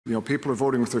People are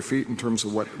voting with their feet in terms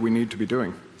of what we need to be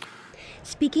doing.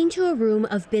 Speaking to a room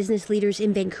of business leaders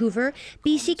in Vancouver,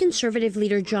 BC Conservative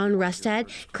leader John Rustad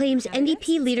claims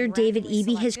NDP leader David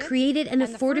Eby has created an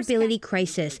affordability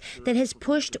crisis that has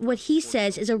pushed what he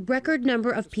says is a record number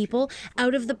of people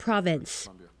out of the province.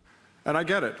 And I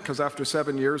get it, because after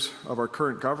 7 years of our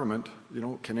current government,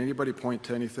 can anybody point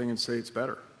to anything and say it's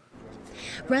better?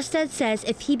 Rustad says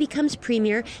if he becomes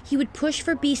premier, he would push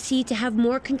for BC to have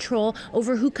more control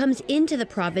over who comes into the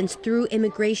province through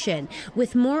immigration,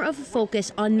 with more of a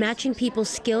focus on matching people's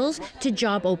skills to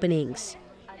job openings.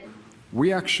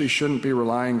 We actually shouldn't be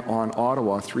relying on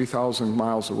Ottawa, 3,000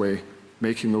 miles away,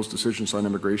 making those decisions on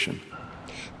immigration.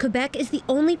 Quebec is the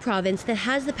only province that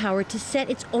has the power to set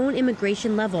its own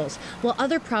immigration levels, while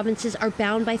other provinces are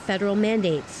bound by federal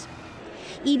mandates.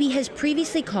 Eby has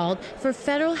previously called for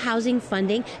federal housing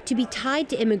funding to be tied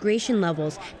to immigration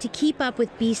levels to keep up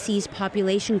with BC's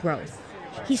population growth.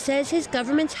 He says his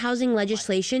government's housing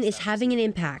legislation is having an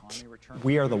impact.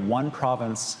 We are the one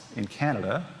province in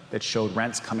Canada that showed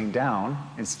rents coming down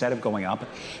instead of going up.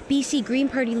 BC Green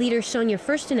Party leader Sonia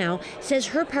Furstenau says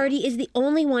her party is the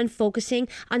only one focusing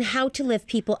on how to lift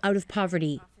people out of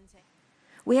poverty.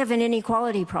 We have an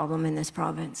inequality problem in this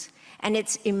province, and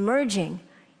it's emerging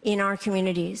in our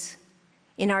communities,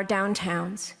 in our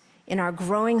downtowns, in our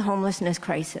growing homelessness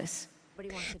crisis.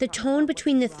 The tone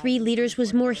between the three leaders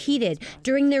was more heated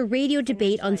during their radio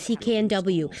debate on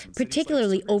CKNW,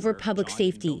 particularly over public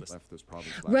safety.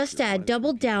 Rustad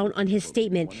doubled down on his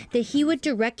statement that he would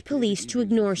direct police to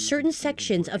ignore certain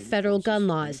sections of federal gun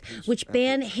laws, which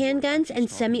ban handguns and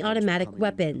semi-automatic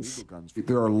weapons.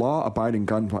 There are law-abiding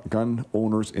gun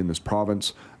owners in this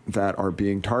province that are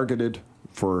being targeted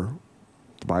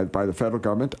by the federal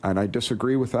government, and I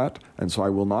disagree with that. And so I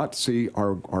will not see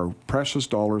our precious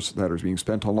dollars that are being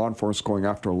spent on law enforcement going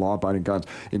after law-abiding guns.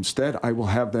 Instead, I will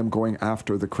have them going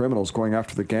after the criminals, going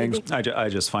after the gangs. I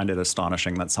just find it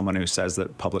astonishing that someone who says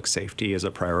that public safety is a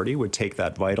priority would take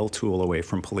that vital tool away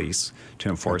from police to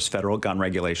enforce federal gun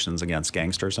regulations against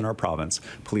gangsters in our province.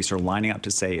 Police are lining up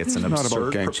to say it's an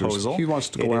absurd proposal. He wants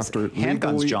to go after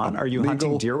handguns, John. Are you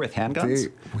hunting deer with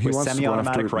handguns? With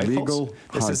semi-automatic rifles?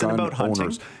 This isn't about hunting.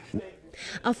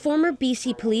 A former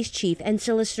BC police chief and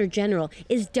Solicitor General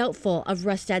is doubtful of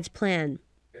Rustad's plan.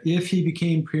 If he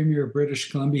became Premier of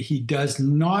British Columbia, he does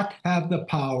not have the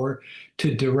power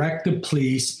to direct the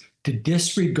police to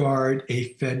disregard a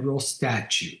federal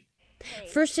statute.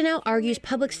 Furstenau argues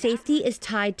public safety is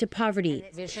tied to poverty.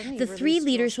 The three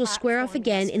leaders will square off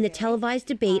again in the televised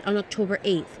debate on October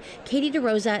 8th. Katie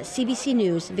DeRosa, CBC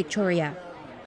News, Victoria.